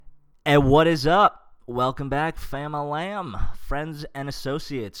And what is up? Welcome back, fam-a-lam, friends and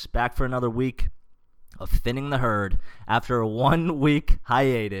associates, back for another week of thinning the herd after a 1 week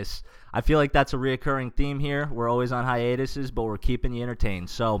hiatus. I feel like that's a reoccurring theme here. We're always on hiatuses, but we're keeping you entertained.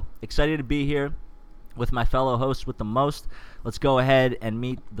 So excited to be here with my fellow hosts with the most. Let's go ahead and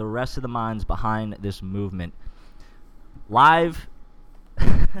meet the rest of the minds behind this movement. Live.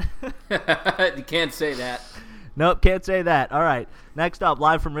 You can't say that. Nope, can't say that. All right. Next up,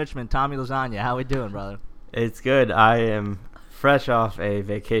 live from Richmond, Tommy Lasagna. How we doing, brother? It's good. I am fresh off a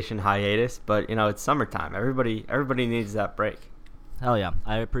vacation hiatus, but it's summertime. Everybody needs that break. Hell yeah,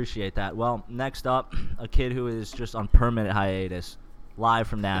 I appreciate that. Well, next up, a kid who is just on permanent hiatus, live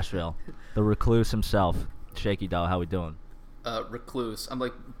from Nashville, the recluse himself, Shaky Doll. How we doing? Recluse. I'm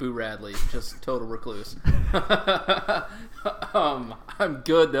like Boo Radley, just total recluse. I'm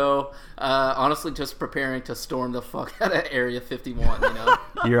good though. Honestly, just preparing to storm the fuck out of Area 51.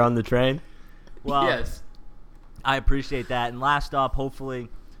 You're on the train? Well, yes. I appreciate that. And last up, hopefully,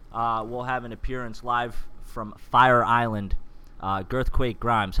 we'll have an appearance live from Fire Island. Girthquake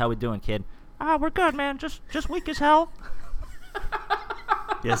Grimes. How we doing, kid? We're good, man. Just weak as hell.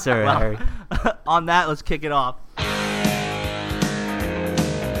 Yes, sir, Well, Harry. On that, let's kick it off.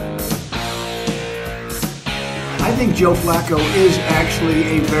 I think Joe Flacco is actually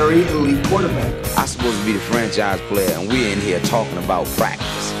a very elite quarterback. I'm supposed to be the franchise player, and we're in here talking about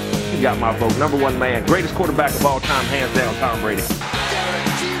practice. You got my vote. Number one man, greatest quarterback of all time, hands down, Tom Brady. Derek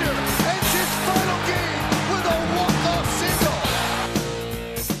Jeter ends his final game with a walk-off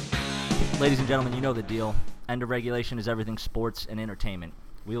single. Ladies and gentlemen, you know the deal. End of regulation is everything sports and entertainment.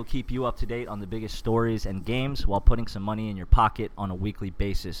 We will keep you up to date on the biggest stories and games while putting some money in your pocket on a weekly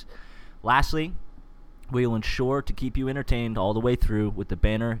basis. Lastly, we will ensure to keep you entertained all the way through with the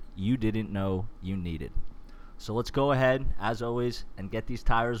banner you didn't know you needed. So let's go ahead, as always, and get these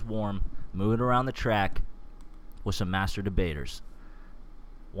tires warm, moving around the track with some master debaters.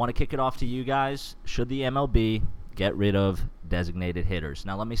 Want to kick it off to you guys. Should the MLB get rid of designated hitters?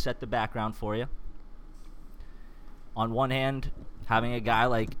 Now let me set the background for you. On one hand, having a guy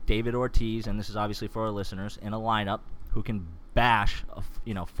like David Ortiz, and this is obviously for our listeners, in a lineup who can bash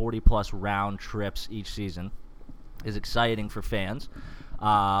 40-plus round trips each season is exciting for fans,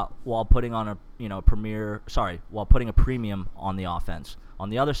 while putting on a premium on the offense. On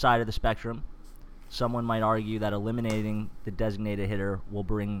the other side of the spectrum, someone might argue that eliminating the designated hitter will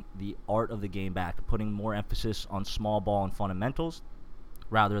bring the art of the game back, putting more emphasis on small ball and fundamentals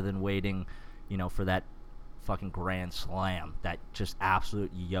rather than waiting, for that fucking grand slam, that just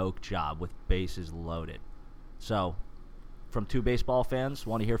absolute yoke job with bases loaded. So, from two baseball fans,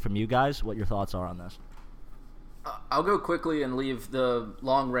 want to hear from you guys what your thoughts are on this. I'll go quickly and leave the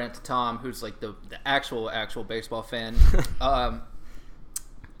long rant to Tom, who's like the actual baseball fan.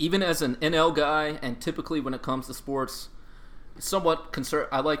 Even as an NL guy, and typically when it comes to sports, somewhat concerned.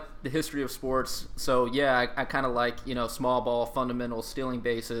 I like the history of sports, so yeah, I kind of like small ball fundamentals, stealing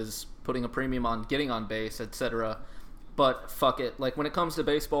bases, putting a premium on getting on base, etc. But fuck it, like when it comes to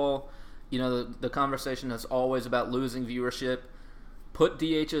baseball, the conversation is always about losing viewership. Put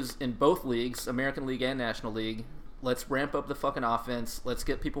DHs in both leagues, American League and National League. Let's ramp up the fucking offense. Let's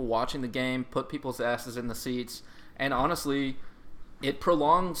get people watching the game, put people's asses in the seats. And honestly, it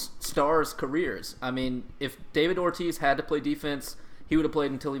prolongs stars' careers. I mean, if David Ortiz had to play defense, he would have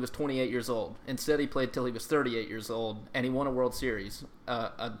played until he was 28 years old. Instead, he played until he was 38 years old, and he won a World Series.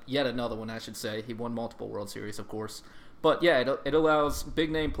 Yet another one, I should say. He won multiple World Series, of course. But yeah, it allows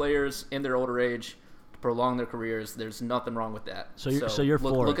big-name players in their older age to prolong their careers. There's nothing wrong with that. So you're for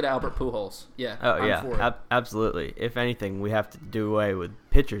look it. at Albert Pujols. Yeah. Oh, I'm yeah, for it. absolutely. If anything, we have to do away with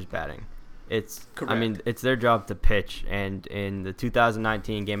pitchers batting. Correct. It's their job to pitch, and in the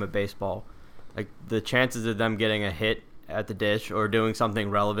 2019 game of baseball, like the chances of them getting a hit at the dish or doing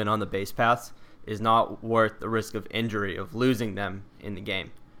something relevant on the base paths is not worth the risk of injury of losing them in the game.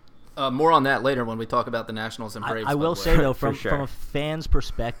 More on that later when we talk about the Nationals and Braves. I will say, though, from sure. a fan's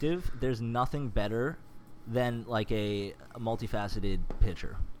perspective, there's nothing better than like a multifaceted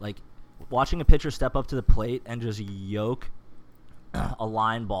pitcher. Like watching a pitcher step up to the plate and just yoke a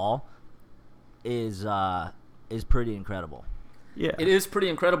line ball is pretty incredible. Yeah, it is pretty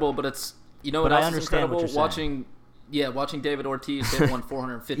incredible, but it's But what I else is understand incredible? what you're saying. Watching David Ortiz hit one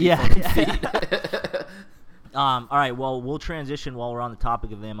 450 Yeah. fucking feet. All right, well, we'll transition while we're on the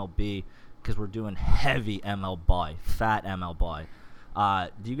topic of the MLB because we're doing heavy MLB, fat MLB.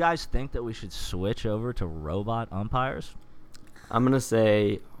 Do you guys think that we should switch over to robot umpires? I'm going to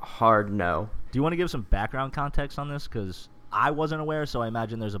say hard no. Do you want to give some background context on this? Because I wasn't aware, so I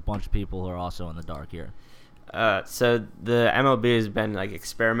imagine there's a bunch of people who are also in the dark here. So the MLB has been like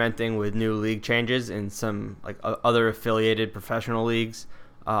experimenting with new league changes in some like other affiliated professional leagues.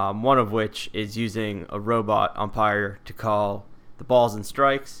 One of which is using a robot umpire to call the balls and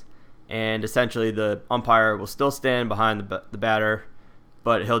strikes, and essentially the umpire will still stand behind the batter,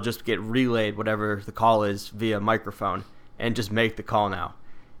 but he'll just get relayed whatever the call is via microphone and just make the call now.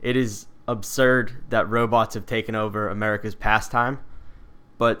 It is absurd that robots have taken over America's pastime,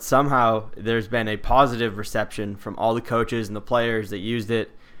 but somehow there's been a positive reception from all the coaches and the players that used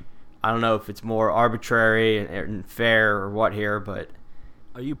it. I don't know if it's more arbitrary and fair or what here, but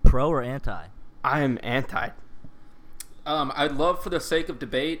Are you pro or anti? I am anti. I'd love, for the sake of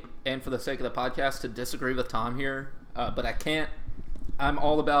debate and for the sake of the podcast, to disagree with Tom here, but I can't. I'm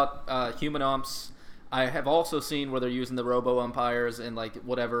all about human umps. I have also seen where they're using the robo umpires in like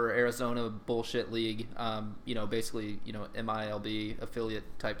whatever Arizona bullshit league, basically, MILB affiliate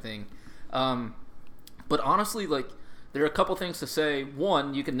type thing. But honestly, like, there are a couple things to say.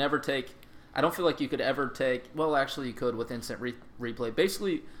 One, you can never take. I don't feel like you could ever take. Well, actually, you could with instant replay.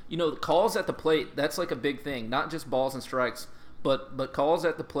 Basically, the calls at the plate. That's like a big thing. Not just balls and strikes, but calls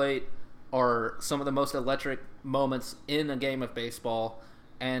at the plate are some of the most electric moments in a game of baseball.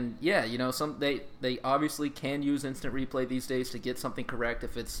 And yeah, they obviously can use instant replay these days to get something correct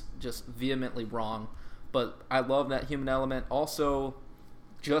if it's just vehemently wrong. But I love that human element. Also,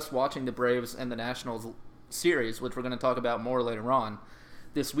 just watching the Braves and the Nationals series, which we're going to talk about more later on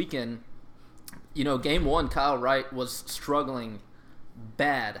this weekend. Game 1, Kyle Wright was struggling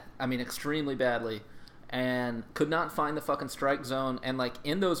bad. I mean, extremely badly, and could not find the fucking strike zone. And like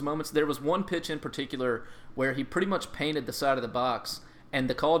in those moments, there was one pitch in particular where he pretty much painted the side of the box, and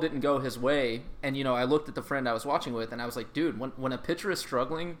the call didn't go his way. And I looked at the friend I was watching with, and I was like, dude, when a pitcher is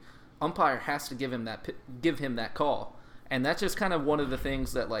struggling, umpire has to give him that call. And that's just kind of one of the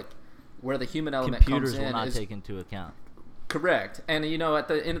things that, like, where the human element Computers comes in will not is take into account. correct. And at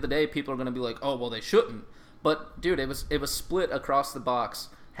the end of the day, people are going to be like, oh, well, they shouldn't. But dude, it was split across the box,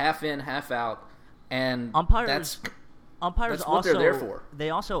 half in, half out, and Umpires that's what also they're there for.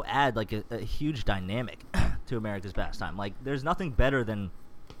 They also add like a huge dynamic to America's pastime. Like, there's nothing better than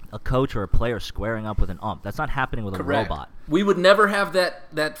a coach or a player squaring up with an ump. That's not happening with Correct. a robot. We would never have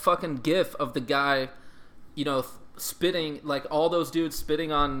that fucking gif of the guy, spitting, like all those dudes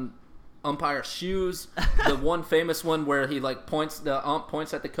spitting on umpire's shoes. The one famous one where he like the ump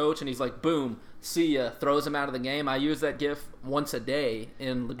points at the coach and he's like, boom, see ya, throws him out of the game. I use that gif once a day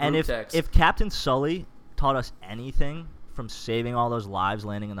in the group And text. if Captain Sully taught us anything from saving all those lives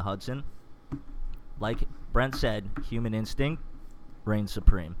landing in the Hudson, like Brent said, human instinct reigns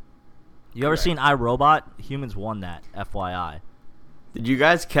supreme. You ever Correct. seen iRobot? Humans won that, FYI. Did you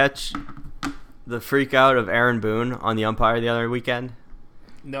guys catch the freak out of Aaron Boone on the umpire the other weekend?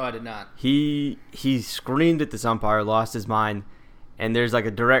 No, I did not. He screamed at this umpire, lost his mind, and there's like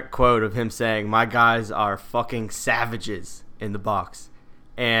a direct quote of him saying, "My guys are fucking savages in the box."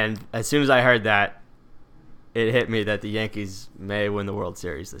 And as soon as I heard that, it hit me that the Yankees may win the World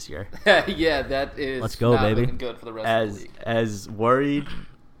Series this year. Yeah, that is. Let's go, not baby. looking good for the rest of the As league. as worried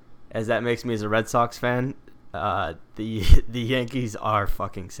as that makes me as a Red Sox fan, the Yankees are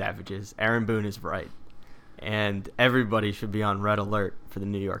fucking savages. Aaron Boone is right, and everybody should be on red alert for the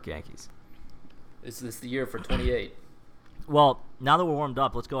New York Yankees. Is this the year for 28? Well, now that we're warmed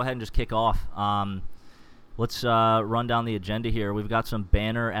up, let's go ahead and just kick off. Let's run down the agenda here. We've got some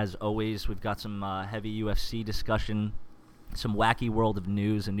banner, as always. We've got some heavy UFC discussion, some wacky world of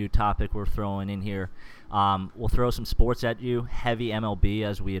news, a new topic we're throwing in here. We'll throw some sports at you, heavy MLB,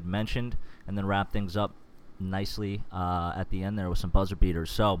 as we had mentioned, and then wrap things up nicely at the end there with some buzzer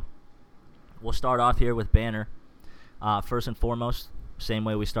beaters. So we'll start off here with banner. First and foremost, same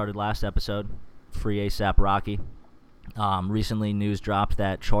way we started last episode, free ASAP Rocky. Recently, news dropped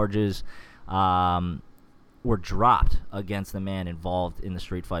that charges were dropped against the man involved in the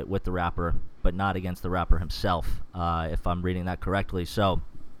street fight with the rapper, but not against the rapper himself, if I'm reading that correctly. So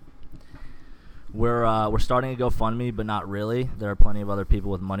we're starting a GoFundMe, but not really. There are plenty of other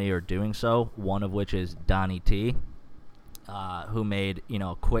people with money who are doing so, one of which is Donnie T, who made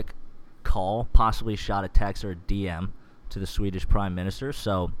a quick call, possibly shot a text or a DM to the Swedish Prime Minister.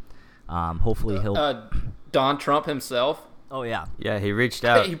 So hopefully he'll... Don Trump himself. Oh, yeah. Yeah, he reached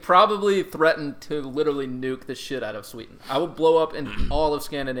out. He probably threatened to literally nuke the shit out of Sweden. I will blow up in all of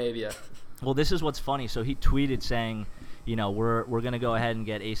Scandinavia. Well, this is what's funny. So he tweeted saying, we're going to go ahead and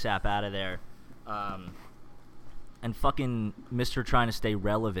get ASAP out of there. And fucking Mr. trying to stay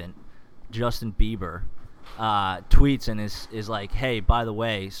relevant, Justin Bieber, tweets and is like, hey, by the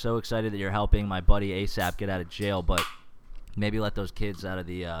way, so excited that you're helping my buddy ASAP get out of jail, but maybe let those kids out of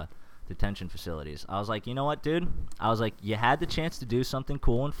the detention facilities. I was like, you know what, dude? I was like, you had the chance to do something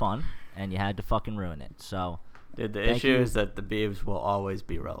cool and fun, and you had to fucking ruin it. So, Dude, the thank issue you. is that the Biebs will always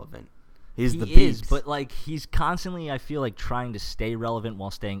be relevant. He's the He is, Biebs. but like he's constantly, I feel like, trying to stay relevant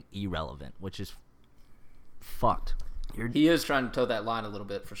while staying irrelevant, which is fucked. He is trying to toe that line a little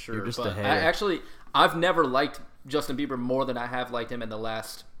bit for sure. You're just a but hater. I've never liked Justin Bieber more than I have liked him in the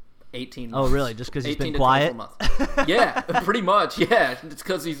last 18 months. Oh, really? Just 'cause he's been 18 to quiet? 24 months. Yeah, pretty much. Yeah, it's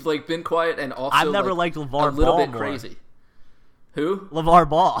because he's like been quiet and also I've never liked LeVar a little Ball bit more. crazy. Who? LeVar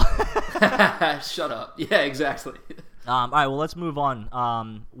Ball. Shut up. Yeah, exactly. All right, well, let's move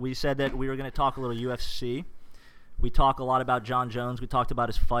on. We said that we were going to talk a little UFC. We talk a lot about John Jones. We talked about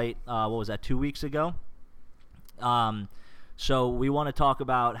his fight, what was that, 2 weeks ago? So we want to talk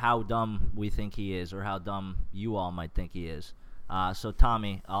about how dumb we think he is, or how dumb you all might think he is. So,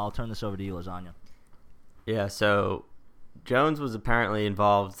 Tommy, I'll turn this over to you, Lasagna. Yeah, so Jones was apparently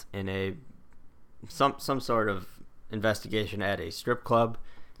involved in some sort of investigation at a strip club,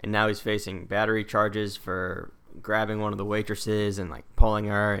 and now he's facing battery charges for grabbing one of the waitresses and like pulling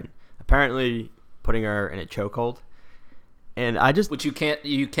her and apparently putting her in a chokehold. And I just Which you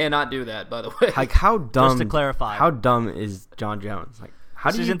cannot do that, by the way. like how dumb. Just to clarify. how dumb is John Jones? Like,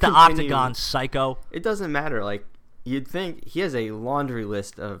 how This do you isn't the continue- Octagon, psycho. It doesn't matter. Like, you'd think he has a laundry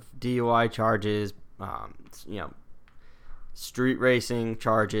list of DUI charges, street racing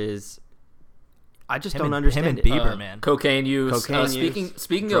charges. I just don't understand him and it. Bieber, man. Cocaine use. Cocaine use,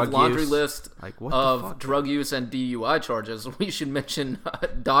 Speaking drug of laundry use. list Like, what the of fuck? drug use and DUI charges, we should mention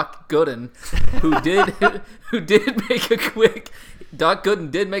Doc Gooden, who did make a quick. Doc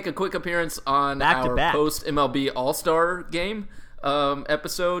Gooden did make a quick appearance on Back to our back. post MLB All-Star game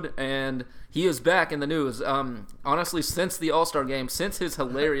episode, and he is back in the news. Honestly, since the All-Star game, since his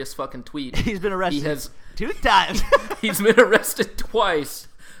hilarious fucking tweet, He's been arrested He has 2 times. he's been arrested twice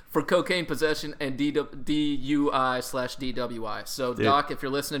for cocaine possession and DUI/DWI. So, Dude. Doc, if you're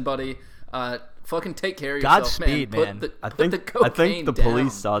listening, buddy, fucking take care of yourself, Godspeed, man. Put I the think cocaine the down.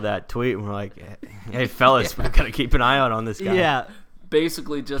 police saw that tweet and were like, "Hey, fellas, we gotta keep an eye out on this guy." Yeah.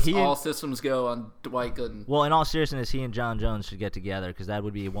 Basically, just He- all systems go on Dwight Gooden. Well, in all seriousness, he and John Jones should get together because that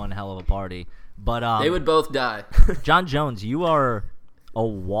would be one hell of a party. But They would both die. John Jones, you are a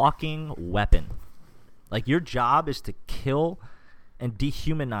walking weapon. Like, your job is to kill and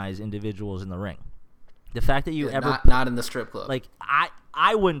dehumanize individuals in the ring. The fact that you ever not in the strip club. like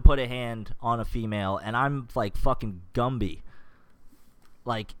I wouldn't put a hand on a female, and I'm like fucking Gumby.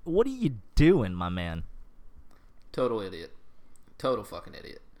 Like, what are you doing, my man? Total idiot. Total fucking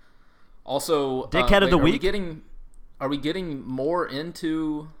idiot. Also, Dickhead of the week? Are we getting more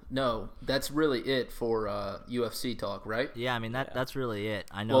into? No, that's really it for UFC talk, right? Yeah, I mean that's really it.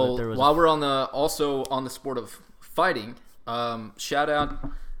 I know Well, that there was while we're on the sport of fighting, shout out.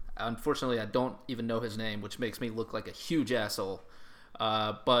 Unfortunately, I don't even know his name, which makes me look like a huge asshole.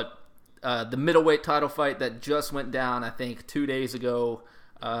 But the middleweight title fight that just went down, I think 2 days ago,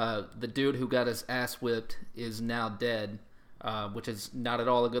 the dude who got his ass whipped is now dead, which is not at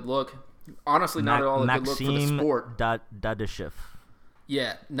all a good look. Honestly, not at all a good look for the Maxim sport. Dadashev.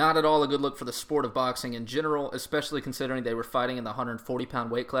 Yeah, not at all a good look for the sport of boxing in general, especially considering they were fighting in the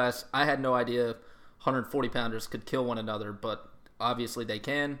 140-pound weight class. I had no idea 140-pounders could kill one another, but obviously they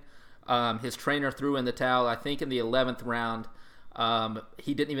can. His trainer threw in the towel, I think in the 11th round.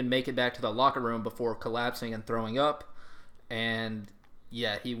 He didn't even make it back to the locker room before collapsing and throwing up. And,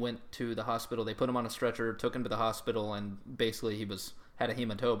 yeah, he went to the hospital. They put him on a stretcher, took him to the hospital, and basically he had a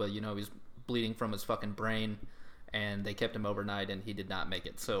hematoma. You know, he was bleeding from his fucking brain. And they kept him overnight, and he did not make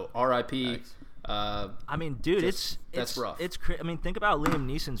it. So R.I.P. I mean, dude, that's rough. I mean, think about Liam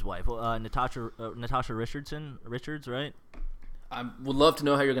Neeson's wife, Natasha Richards, right? I would love to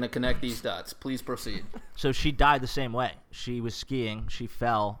know how you're going to connect these dots. Please proceed. So she died the same way. She was skiing. She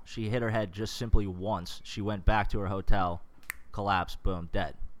fell. She hit her head just simply once. She went back to her hotel, collapsed, boom,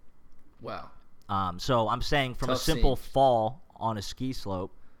 dead. Wow. So I'm saying from Tough a simple scene. fall on a ski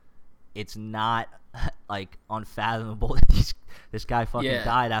slope, it's not like unfathomable that this guy fucking Yeah,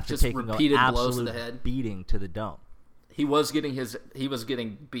 died after just taking an repeated blows to absolute the head. beating to the dome. He was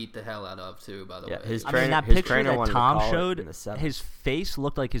getting beat the hell out of too, by the Yeah, way. his I mean, that his picture trainer that wanted to Tom call it showed, in the 7th. his face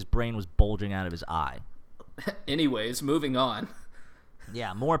looked like his brain was bulging out of his eye. Anyways, moving on.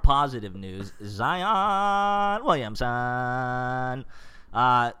 Yeah, more positive news. Zion Williamson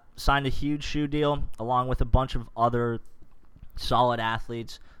signed a huge shoe deal along with a bunch of other solid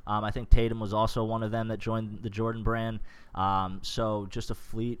athletes. I think Tatum was also one of them that joined the Jordan brand. So just a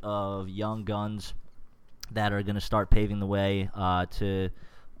fleet of young guns that are going to start paving the way to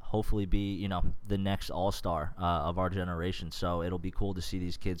hopefully be, the next all-star of our generation. So it'll be cool to see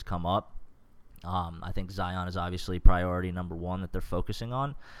these kids come up. I think Zion is obviously priority number one that they're focusing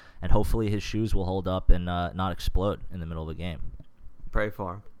on, and hopefully his shoes will hold up and not explode in the middle of a game. Pray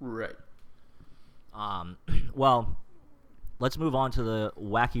for him. Right. Well, let's move on to the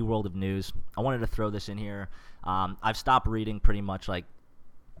wacky world of news. I wanted to throw this in here. I've stopped reading pretty much like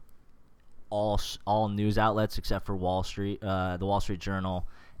all news outlets except for Wall Street, the Wall Street Journal,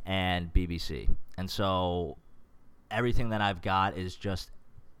 and BBC. And so everything that I've got is just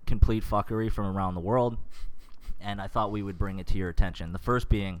complete fuckery from around the world, and I thought we would bring it to your attention. The first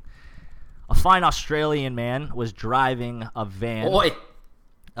being, a fine Australian man was driving a van. Boy.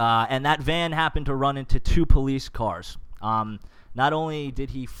 And that van happened to run into two police cars. Not only did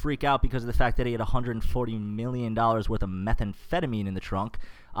he freak out because of the fact that he had $140 million worth of methamphetamine in the trunk,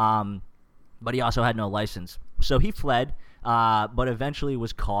 but he also had no license. So he fled, but eventually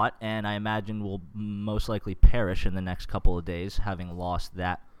was caught, and I imagine will most likely perish in the next couple of days, having lost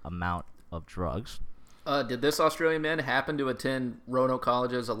that amount of drugs. Did this Australian man happen to attend Roanoke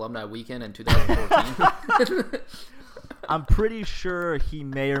College's alumni weekend in 2014? I'm pretty sure he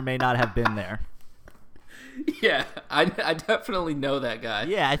may or may not have been there. Yeah, I definitely know that guy.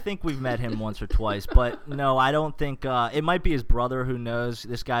 Yeah, I think we've met him once or twice, but no, I don't think it might be his brother. Who knows?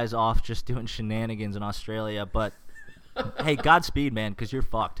 This guy's off just doing shenanigans in Australia. But hey, Godspeed, man, because you're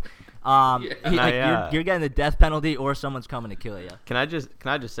fucked. You're getting the death penalty, or someone's coming to kill you. Can I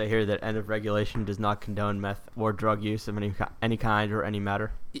just say here that End of Regulation does not condone meth or drug use of any kind or any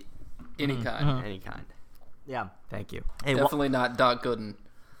matter? Any kind. Any kind. Yeah. Thank you. Hey, Definitely not Doc Gooden.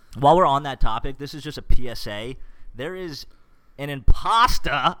 while we're on that topic, this is just a PSA. There is an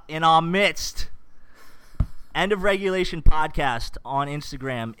imposter in our midst. End of Regulation podcast on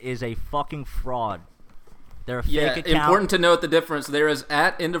Instagram is a fucking fraud. They're a fake account. Important to note the difference. There is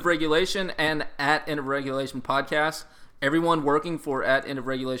at End of Regulation and at End of Regulation podcast. Everyone working for at End of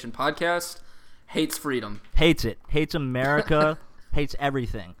Regulation podcast hates freedom. Hates it. Hates America. Hates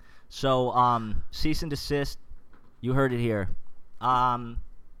everything. So, cease and desist. You heard it here.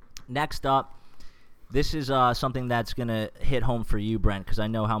 Next up, this is something that's going to hit home for you, Brent, because I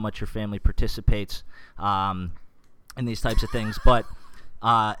know how much your family participates in these types of things. But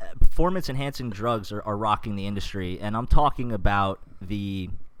performance-enhancing drugs are rocking the industry, and I'm talking about the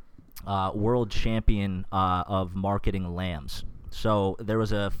world champion of marketing lambs. So there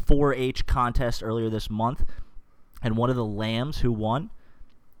was a 4-H contest earlier this month, and one of the lambs who won,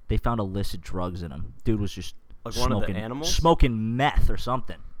 they found illicit drugs in him. Dude was just Like smoking, one of the animals? smoking meth or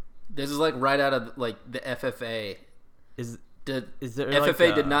something. This is like right out of like the FFA. Is The there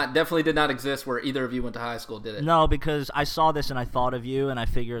FFA like definitely did not exist where either of you went to high school, did it? No, because I saw this and I thought of you, and I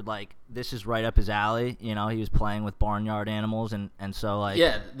figured, like, this is right up his alley. You know, he was playing with barnyard animals, and so, like...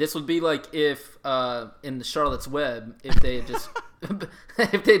 Yeah, this would be like if, in the Charlotte's Web, if they had just...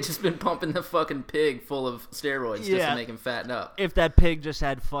 if they'd just been pumping the fucking pig full of steroids just to make him fatten up. If that pig just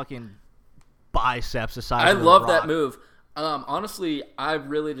had fucking biceps the size I of a love rock. that move. Honestly, I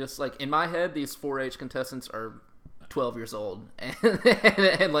really just, like, in my head, these 4-H contestants are 12 years old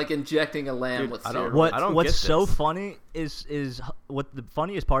and like injecting a lamb with steroids. I don't What's get so this. funny is what the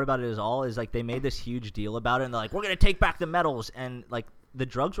funniest part about it is like they made this huge deal about it, and they're like, we're gonna take back the medals, and like the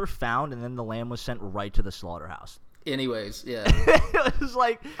drugs were found, and then the lamb was sent right to the slaughterhouse. Anyways, yeah. It was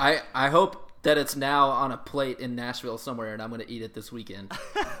like, I hope that it's now on a plate in Nashville somewhere, and I'm going to eat it this weekend.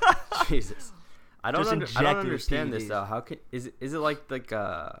 Jesus. I don't Just injected with understand this PEDs. though. How can is it like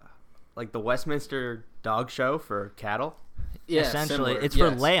the Westminster dog show for cattle? Yeah, Essentially, similar. it's for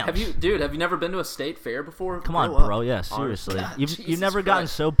Yes. lambs. Have you never been to a state fair before? come on, Grow up. bro. Yeah, seriously. God, You've Jesus never gotten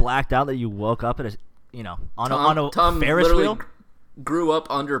Christ. so blacked out that you woke up at a on a Tom Ferris literally wheel. grew up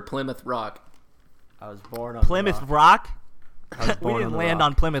under Plymouth Rock. I was born on Plymouth the rock. Rock. I was We born didn't the land rock.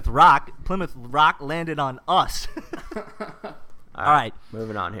 on Plymouth Rock. Plymouth Rock landed on us. All right.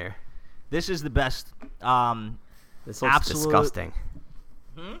 Moving on here. This is the best. This looks disgusting.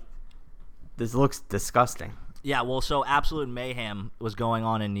 This looks disgusting. Yeah, well, so absolute mayhem was going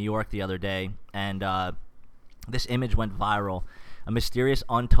on in New York the other day, and this image went viral. A mysterious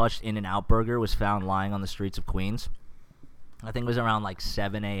untouched In-N-Out burger was found lying on the streets of Queens. I think it was around like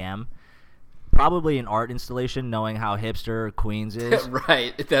 7 a.m. Probably an art installation, knowing how hipster Queens is.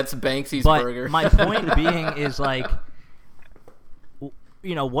 Right, that's Banksy's But burger. my point being is, like,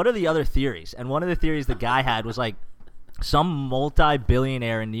 what are the other theories? And one of the theories the guy had was, like, some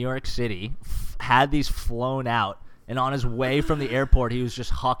multi-billionaire in New York City had these flown out, and on his way from the airport, he was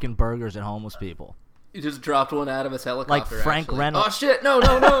just hucking burgers at homeless people. He just dropped one out of his helicopter. Like Frank actually. Reynolds. Oh shit!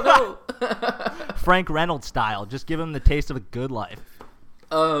 No! Frank Reynolds style. Just give him the taste of a good life.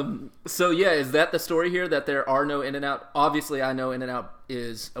 So yeah, is that the story here? That there are no In-N-Out? Obviously, I know In-N-Out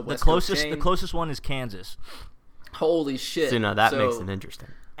is a West Coast chain. The closest one is Kansas. Holy shit! So now that makes it interesting.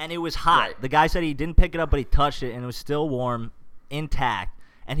 And it was hot. Right. The guy said he didn't pick it up, but he touched it, and it was still warm, intact.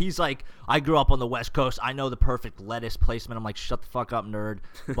 And he's like, I grew up on the West Coast. I know the perfect lettuce placement. I'm like, shut the fuck up, nerd.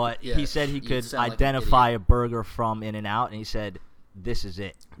 But Yeah, he said he you could sound like an identify idiot. a burger from In-N-Out, and he said, this is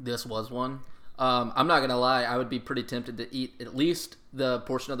it. This was one. I'm not gonna lie. I would be pretty tempted to eat at least the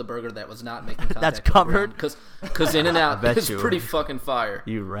portion of the burger that was not making contact. That's covered? Because In-N-Out bet is you pretty would. fucking fire.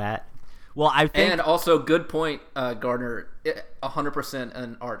 You rat. Well, I think And also, good point, Gardner. 100%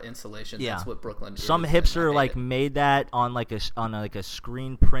 an art installation. Yeah. That's what Brooklyn is. some and I hipster hate like it. made that on like a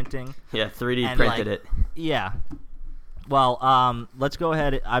screen printing. Yeah, 3D And, printed like, it. Yeah. Well, let's go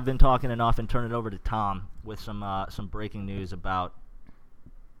ahead. I've been talking enough and turn it over to Tom with some breaking news about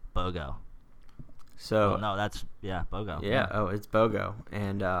Bogo. So Oh no, that's Bogo. yeah, oh, it's BOGO.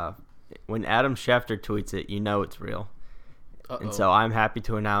 And when Adam Schefter tweets it, you know it's real. And so I'm happy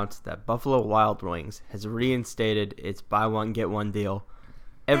to announce that Buffalo Wild Wings has reinstated its buy one get one deal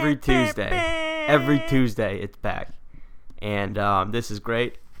every Tuesday. Every Tuesday it's back, and this is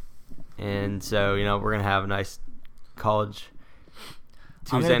great. And so we're gonna have a nice college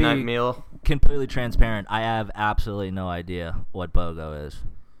I'm Tuesday gonna night be meal. completely transparent. I have absolutely no idea what Bogo is.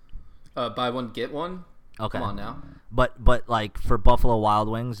 Buy one get one. Okay. Come on now. But like for Buffalo Wild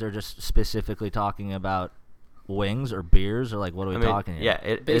Wings, they're just specifically talking about wings or beers or like what are we talking here? Yeah,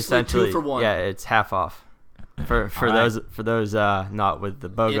 it Basically essentially 2 for 1. Yeah, it's half off for All those not with the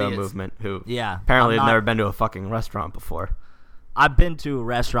BOGO Idiots. movement who Yeah, apparently I'm have not- never been to a fucking restaurant before. I've been to a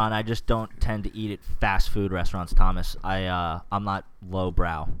restaurant. I just don't tend to eat at fast food restaurants, Thomas. I'm not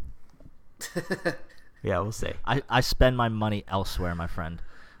lowbrow. Yeah, we'll see. I spend my money elsewhere, my friend.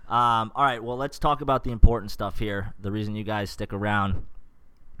 All right, well, let's talk about the important stuff here. The reason you guys stick around.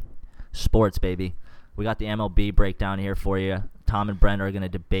 Sports, baby. We got the MLB breakdown here for you. Tom and Brent are going to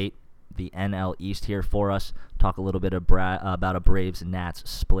debate the NL East here for us. Talk a little bit about a Braves and Nats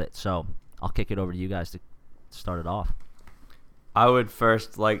split. So I'll kick it over to you guys to start it off. I would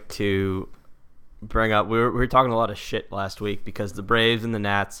first like to bring up we were talking a lot of shit last week because the Braves and the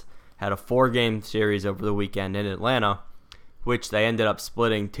Nats had a 4-game series over the weekend in Atlanta, which they ended up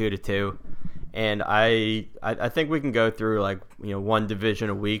splitting 2-2. And I think we can go through one division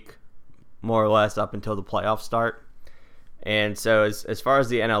a week, more or less, up until the playoffs start. And so as far as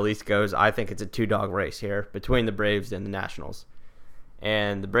the NL East goes, I think it's a 2-dog race here between the Braves and the Nationals.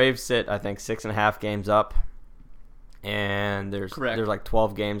 And the Braves sit, I think, 6.5 games up. And there's like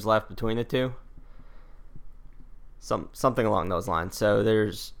 12 games left between the two. Something along those lines. So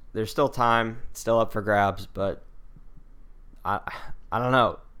there's still time, still up for grabs, but I don't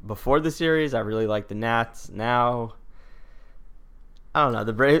know. Before the series, I really liked the Nats. Now, I don't know.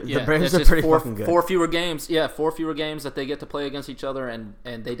 The Braves are pretty fucking good. 4 fewer games. Yeah, 4 fewer games that they get to play against each other, and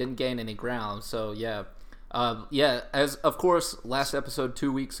they didn't gain any ground. So yeah, as of course, last episode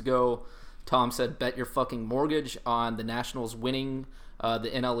 2 weeks ago, Tom said bet your fucking mortgage on the Nationals winning the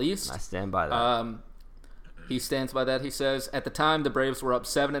NL East. I stand by that. He stands by that. He says at the time the Braves were up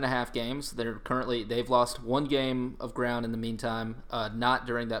 7.5 games. They've lost 1 game of ground in the meantime, not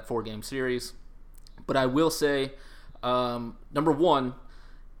during that 4-game series. But I will say, number one,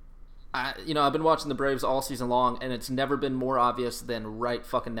 I've been watching the Braves all season long, and it's never been more obvious than right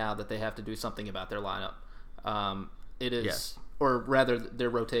fucking now that they have to do something about their lineup. It is, Yes. or rather their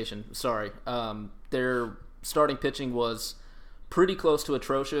rotation. Sorry, their starting pitching was pretty close to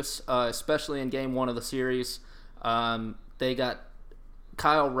atrocious, especially in Game 1 of the series. They got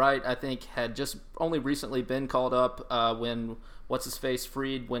Kyle Wright, I think, had just only recently been called up when what's-his-face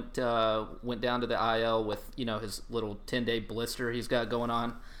Fried went down to the IL with his little 10-day blister he's got going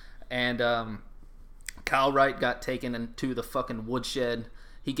on. And Kyle Wright got taken into the fucking woodshed.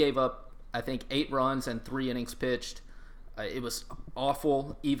 He gave up, I think, 8 runs and 3 innings pitched. It was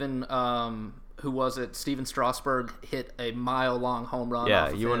awful. Even who was it? Steven Strasburg hit a mile-long home run. Yeah,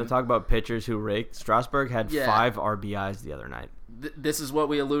 off of you want him. to talk about pitchers who rake? Strasburg had 5 RBIs the other night. This is what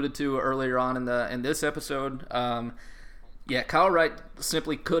we alluded to earlier on in this episode. Kyle Wright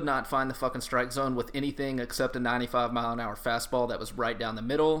simply could not find the fucking strike zone with anything except a 95-mile-an-hour fastball that was right down the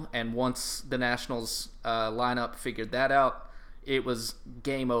middle. And once the Nationals lineup figured that out, it was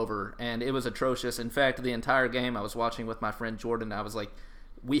game over, and it was atrocious. In fact, the entire game I was watching with my friend Jordan, I was like,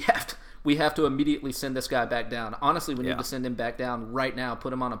 we have to immediately send this guy back down. Honestly, we need to send him back down right now,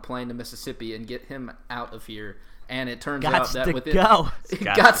 put him on a plane to Mississippi, and get him out of here. And it turns out that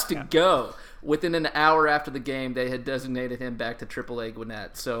within an hour after the game, they had designated him back to AAA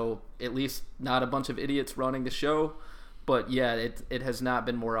Gwinnett. So at least not a bunch of idiots running the show. But yeah, it has not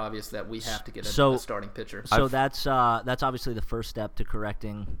been more obvious that we have to get a starting pitcher. So that's obviously the first step to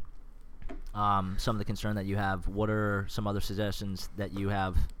correcting some of the concern that you have. What are some other suggestions that you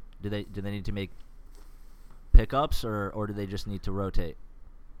have? Do they need to make pickups or do they just need to rotate?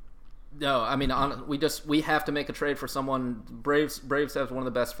 No, I mean we have to make a trade for someone. Braves have one of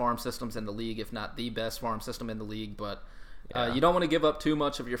the best farm systems in the league, if not the best farm system in the league. But you don't want to give up too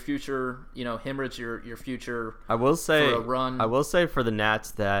much of your future. Hemorrhage your future. I will say for a run. I will say for the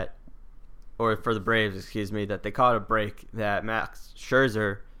Nats or for the Braves, excuse me, that they caught a break. That Max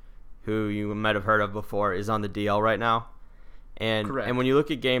Scherzer, who you might have heard of before, is on the DL right now. Correct. And when you look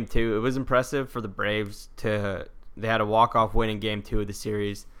at Game 2, it was impressive for the Braves they had a walk-off win in Game 2 of the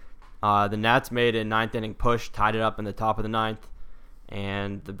series. The Nats made a ninth inning push, tied it up in the top of the ninth,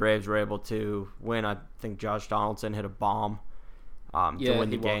 and the Braves were able to win. I think Josh Donaldson hit a bomb to win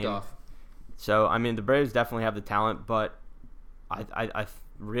the game. Walked off. So, I mean, the Braves definitely have the talent, but I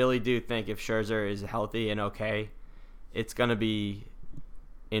really do think if Scherzer is healthy and okay, it's going to be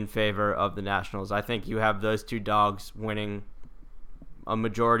in favor of the Nationals. I think you have those two dogs winning a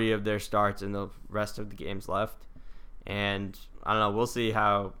majority of their starts in the rest of the games left. And I don't know, we'll see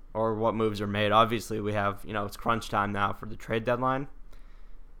how or what moves are made. Obviously, we have, it's crunch time now for the trade deadline.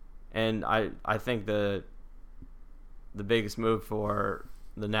 And I think the biggest move for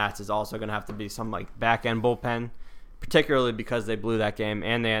the Nats is also going to have to be some back-end bullpen, particularly because they blew that game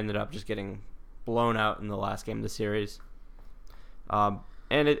and they ended up just getting blown out in the last game of the series. And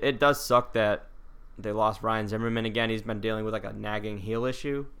it does suck that they lost Ryan Zimmerman again. He's been dealing with a nagging heel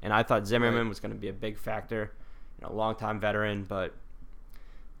issue, and I thought Zimmerman was going to be a big factor, a longtime veteran, but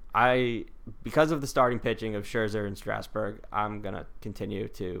because of the starting pitching of Scherzer and Strasburg, I'm going to continue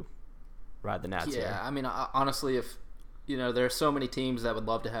to ride the Nats here. I mean, honestly, if there are so many teams that would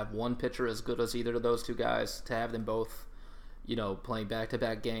love to have one pitcher as good as either of those two guys, to have them both, playing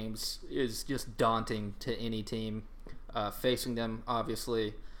back-to-back games is just daunting to any team facing them,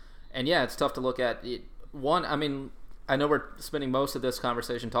 obviously. And yeah, it's tough to look at. I know we're spending most of this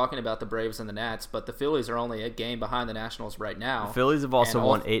conversation talking about the Braves and the Nats, but the Phillies are only a game behind the Nationals right now. The Phillies have also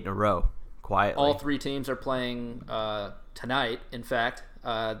won 8 in a row, quietly. All three teams are playing tonight. In fact,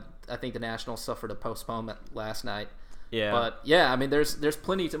 I think the Nationals suffered a postponement last night. Yeah. But yeah, I mean, there's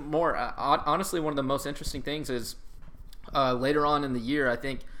plenty more. Honestly, one of the most interesting things is later on in the year, I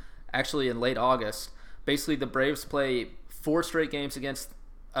think actually in late August, basically the Braves play 4 straight games against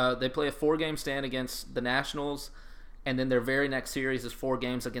they play a 4-game stand against the Nationals, and then their very next series is 4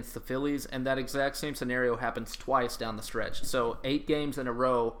 games against the Phillies, and that exact same scenario happens twice down the stretch. So 8 games in a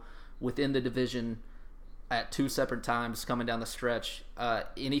row within the division at 2 separate times coming down the stretch.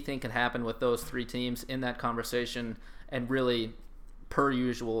 Anything can happen with those 3 teams in that conversation, and really, per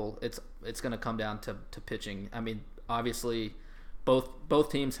usual, it's going to come down to pitching. I mean, obviously,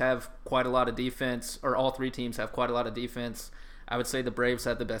 both teams have quite a lot of defense, or all 3 teams have quite a lot of defense. I would say the Braves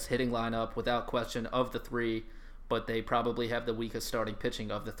have the best hitting lineup without question of the 3, but they probably have the weakest starting pitching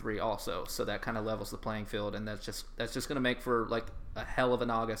of the 3 also. So that kind of levels the playing field, and that's just going to make for a hell of an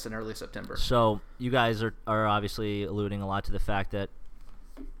August and early September. So you guys are obviously alluding a lot to the fact that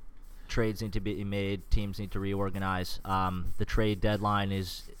trades need to be made, teams need to reorganize. The trade deadline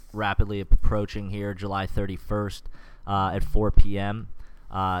is rapidly approaching here, July 31st at 4 p.m.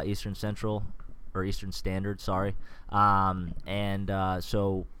 Eastern Standard, sorry.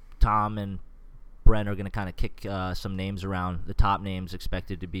 So Tom and Brent are going to kind of kick some names around, the top names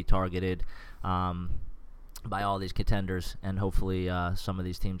expected to be targeted by all these contenders, and hopefully some of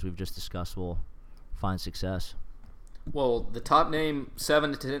these teams we've just discussed will find success. Well, the top name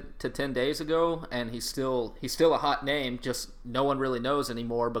 7 to 10 days ago, and he's still a hot name, just no one really knows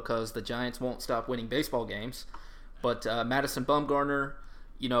anymore because the Giants won't stop winning baseball games. But Madison Bumgarner,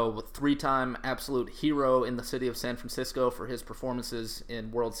 3-time absolute hero in the city of San Francisco for his performances in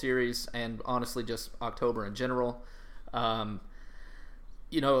World Series and honestly just October in general. 2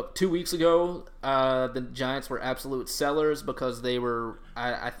 weeks ago, the Giants were absolute sellers because they were,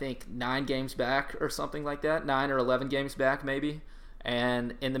 I think, 9 games back or something like that, 9 or 11 games back maybe.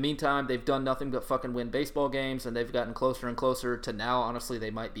 And in the meantime, they've done nothing but fucking win baseball games, and they've gotten closer and closer to now. Honestly,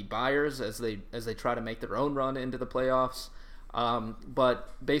 they might be buyers as they try to make their own run into the playoffs.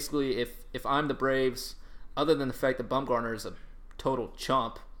 But basically, if I'm the Braves, other than the fact that Bumgarner is a total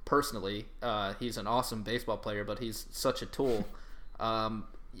chump, personally, he's an awesome baseball player, but he's such a tool.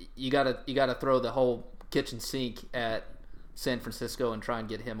 You gotta throw the whole kitchen sink at San Francisco and try and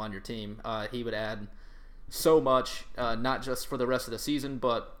get him on your team. He would add so much, not just for the rest of the season,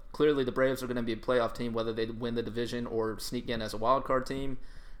 but clearly the Braves are going to be a playoff team, whether they win the division or sneak in as a wild card team.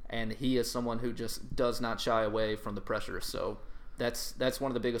 and he is someone who just does not shy away from the pressure. So that's one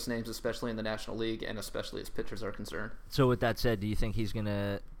of the biggest names, especially in the National League, and especially as pitchers are concerned. So with that said, do you think he's going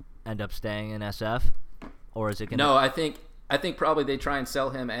to end up staying in SF, or is it going to? No, I think probably they try and sell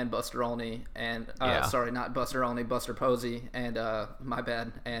him and Buster Olney, and sorry, not Buster Olney, Buster Posey, and my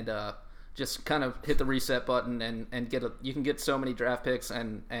bad, and just kind of hit the reset button and you can get so many draft picks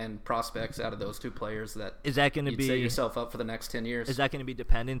and prospects out of those two players that is that going to be set yourself up for the next 10 years. Is that going to be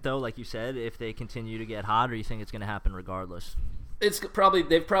dependent though, like you said, if they continue to get hot, or you think it's going to happen regardless? It's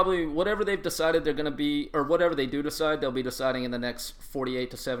probably whatever they've decided they're going to be, or whatever they do decide, they'll be deciding in the next 48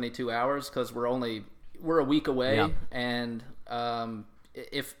 to 72 hours, because we're a week away. Yeah. And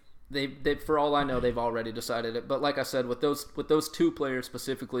if they for all I know, they've already decided it. But like I said, with those two players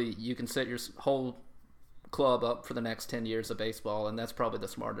specifically, you can set your whole club up for the next 10 years of baseball, and that's probably the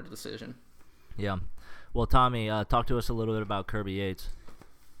smarter decision. Yeah. Well, Tommy, talk to us a little bit about Kirby Yates.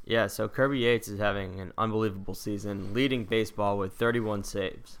 Yeah, so Kirby Yates is having an unbelievable season, leading baseball with 31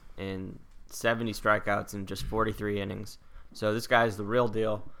 saves and 70 strikeouts in just 43 innings. So this guy is the real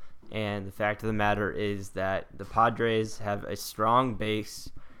deal, and the fact of the matter is that the Padres have a strong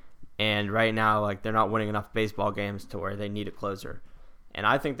base, and right now, like, they're not winning enough baseball games to where they need a closer. And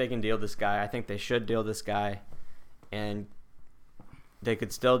I think they can deal this guy. I think they should deal this guy, and they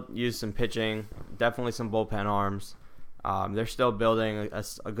could still use some pitching, definitely some bullpen arms. They're still building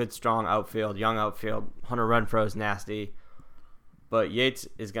a good, strong outfield, young outfield. Hunter Renfroe is nasty. But Yates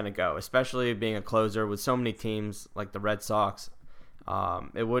is going to go, especially being a closer with so many teams like the Red Sox.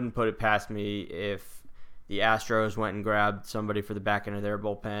 It wouldn't put it past me if the Astros went and grabbed somebody for the back end of their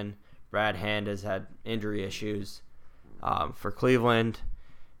bullpen. Brad Hand has had injury issues. For Cleveland,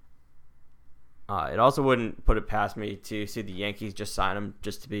 it also wouldn't put it past me to see the Yankees just sign him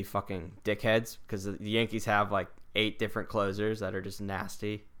just to be fucking dickheads, because the Yankees have like 8 different closers that are just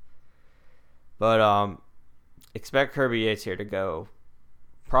nasty. But expect Kirby Yates here to go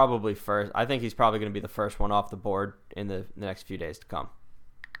probably first. I think he's probably going to be the first one off the board in the next few days to come.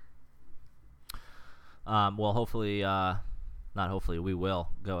 Well, hopefully, not hopefully, we will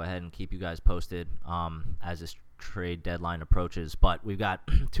go ahead and keep you guys posted as this trade deadline approaches. But we've got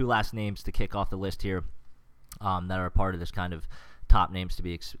 2 last names to kick off the list here that are part of this kind of top names to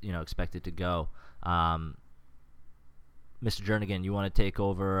be expected to go. Mr. Jernigan, you want to take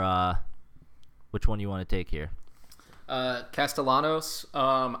over? Which one do you want to take here? Castellanos.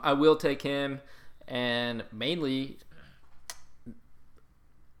 I will take him, and mainly,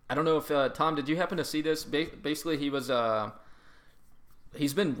 I don't know if Tom, did you happen to see this? Basically,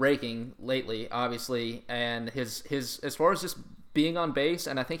 he's been raking lately, obviously, and his as far as just being on base,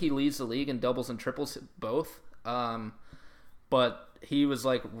 and I think he leads the league in doubles and triples both. But he was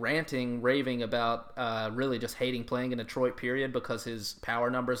like raving about really just hating playing in Detroit, period, because his power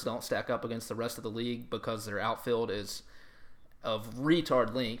numbers don't stack up against the rest of the league because their outfield is of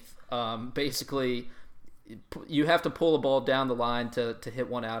retard length. Basically, you have to pull a ball down the line to hit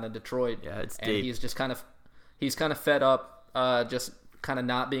one out in Detroit. Yeah, it's and deep. he's kind of fed up, just kind of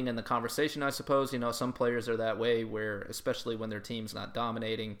not being in the conversation, I suppose. Some players are that way, where especially when their team's not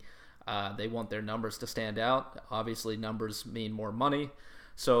dominating, they want their numbers to stand out. Obviously, numbers mean more money.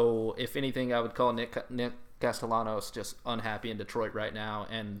 So, if anything, I would call Nick Castellanos just unhappy in Detroit right now,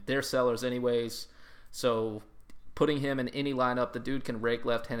 and they're sellers anyways. So, putting him in any lineup, the dude can rake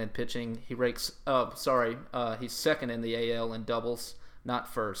left-handed pitching. He's second in the AL in doubles,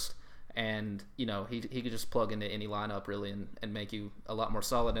 not first. And, he could just plug into any lineup, really, and make you a lot more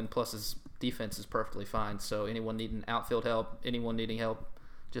solid. And plus, his defense is perfectly fine. So, anyone needing outfield help, anyone needing help,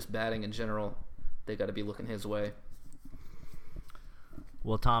 just batting in general, they got to be looking his way.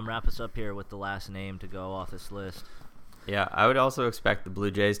 Well, Tom, wrap us up here with the last name to go off this list. Yeah, I would also expect the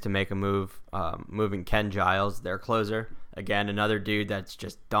Blue Jays to make a move, moving Ken Giles, their closer. Again, another dude that's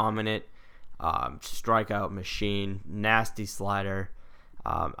just dominant, strikeout machine, nasty slider.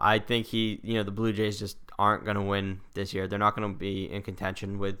 I think the Blue Jays just aren't going to win this year. They're not going to be in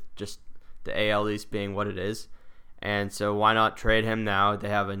contention with just the AL East being what it is. And so why not trade him now? They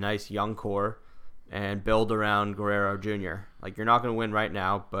have a nice young core and build around Guerrero Jr. Like, you're not going to win right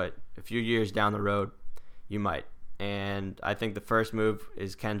now, but a few years down the road, you might. And I think the first move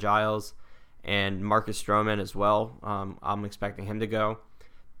is Ken Giles and Marcus Stroman as well. I'm expecting him to go,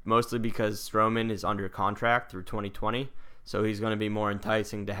 mostly because Stroman is under contract through 2020. So he's going to be more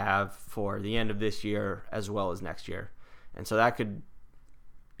enticing to have for the end of this year as well as next year. And so that could,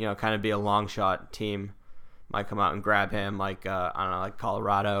 kind of be a long shot team might come out and grab him, like like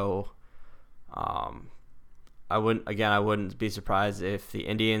Colorado. I wouldn't be surprised if the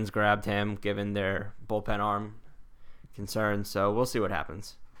Indians grabbed him, given their bullpen arm concerns. So we'll see what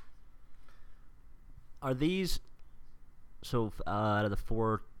happens. Are these out of the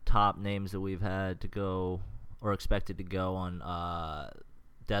 4 top names that we've had to go or expected to go on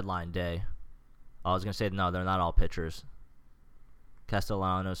deadline day? I was gonna say no, they're not all pitchers.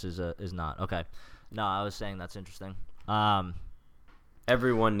 Castellanos is not. Okay. No, I was saying that's interesting.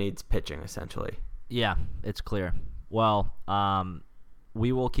 Everyone needs pitching, essentially. Yeah, it's clear. Well,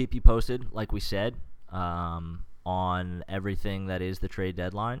 we will keep you posted, like we said, on everything that is the trade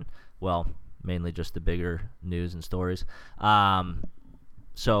deadline. Well, mainly just the bigger news and stories.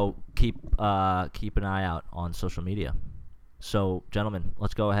 So keep an eye out on social media. So, gentlemen,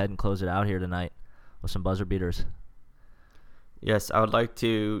 let's go ahead and close it out here tonight with some buzzer beaters. Yes, I would like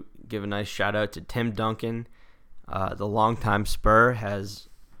to give a nice shout out to Tim Duncan. The longtime Spur has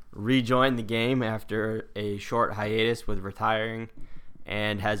rejoined the game after a short hiatus with retiring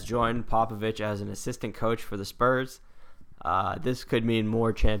and has joined Popovich as an assistant coach for the Spurs. This could mean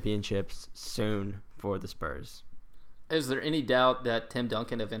more championships soon for the Spurs. Is there any doubt that Tim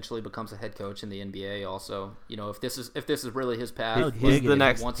Duncan eventually becomes a head coach in the NBA also? You know, if this is really his path, he's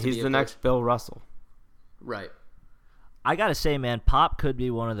the next Bill Russell. Right. I got to say, man, Pop could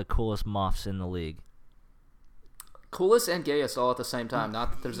be one of the coolest muffs in the league. Coolest and gayest all at the same time.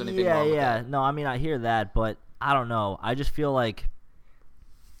 Not that there's anything wrong with that. No, I mean, I hear that, but I don't know. I just feel like...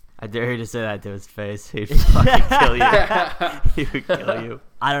 I dare you to say that to his face. He'd fucking kill you. He would kill you.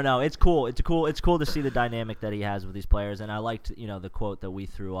 I don't know. It's cool. It's cool to see the dynamic that he has with these players. And I liked, the quote that we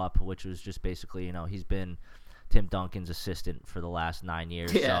threw up, which was just basically, he's been Tim Duncan's assistant for the last 9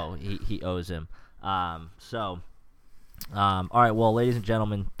 years, so he owes him. All right. Well, ladies and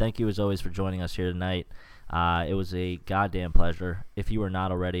gentlemen, thank you as always for joining us here tonight. It was a goddamn pleasure. If you are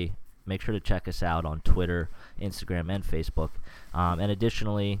not already, make sure to check us out on Twitter, Instagram, and Facebook. And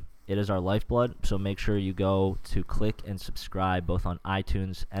additionally, it is our lifeblood, so make sure you go to click and subscribe both on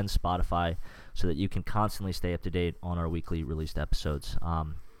iTunes and Spotify so that you can constantly stay up to date on our weekly released episodes.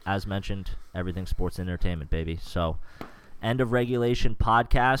 As mentioned, everything sports and entertainment, baby. So, End of Regulation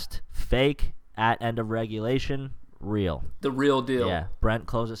podcast, fake, at End of Regulation, real. The real deal. Yeah. Brent,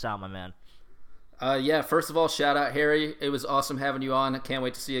 close us out, my man. First of all, shout out Harry. It was awesome having you on. I can't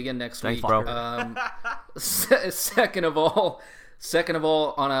wait to see you again next week. Thanks, bro. Second of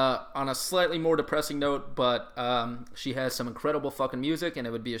all, on a slightly more depressing note, but she has some incredible fucking music, and it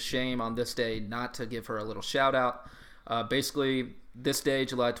would be a shame on this day not to give her a little shout out. Basically, this day,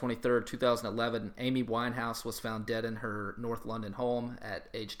 July 23rd, 2011, Amy Winehouse was found dead in her North London home at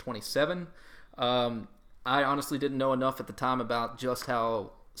age 27. I honestly didn't know enough at the time about just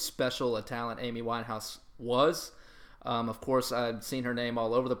how special a talent Amy Winehouse was. Of course, I'd seen her name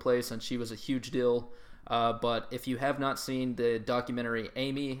all over the place, and she was a huge deal. But if you have not seen the documentary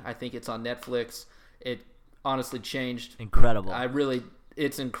Amy, I think it's on Netflix. It honestly changed. Incredible.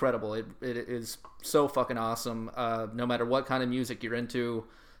 It's incredible. It is so fucking awesome. No matter what kind of music you're into,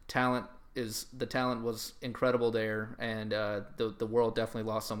 the talent was incredible there, and the world definitely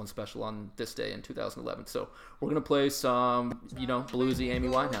lost someone special on this day in 2011. So we're gonna play some, bluesy Amy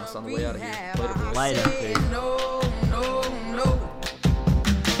Winehouse on the way out of here. Later. No.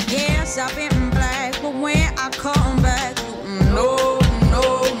 Yes, I've been black, but when I come back, no.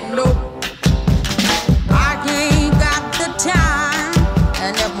 I ain't got the time,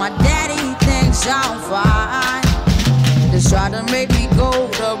 and if my daddy thinks I'm fine, just try to make me go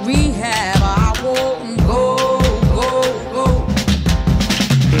to rehab. I won't go.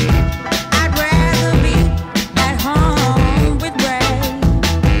 I'd rather be at home with Ray.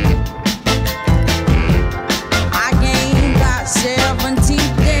 I ain't got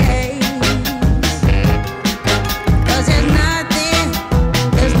 17 days, 'cause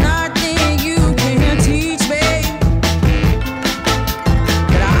there's nothing you can teach me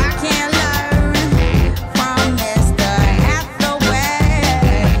that I can't learn from Mr. Hathaway.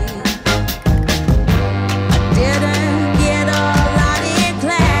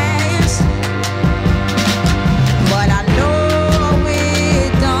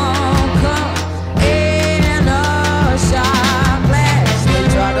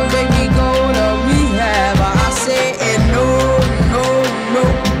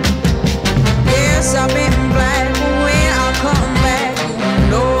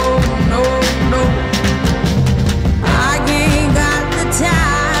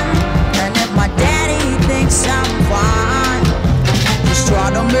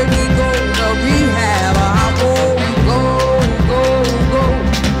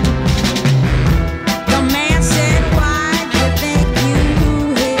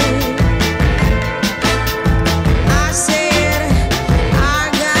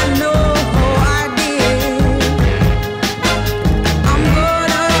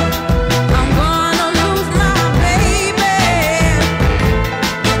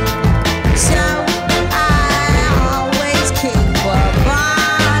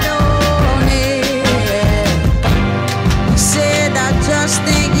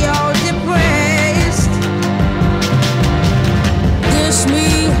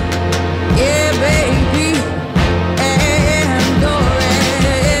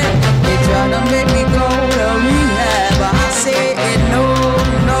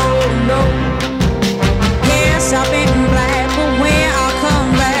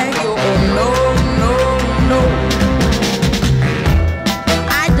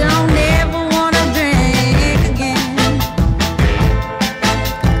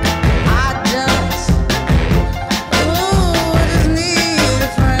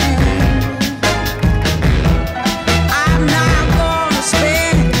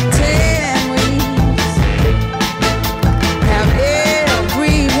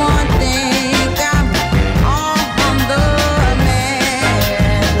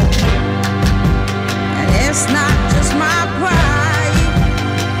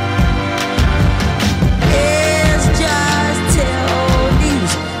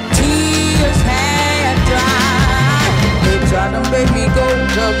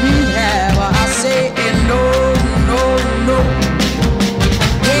 to rehab.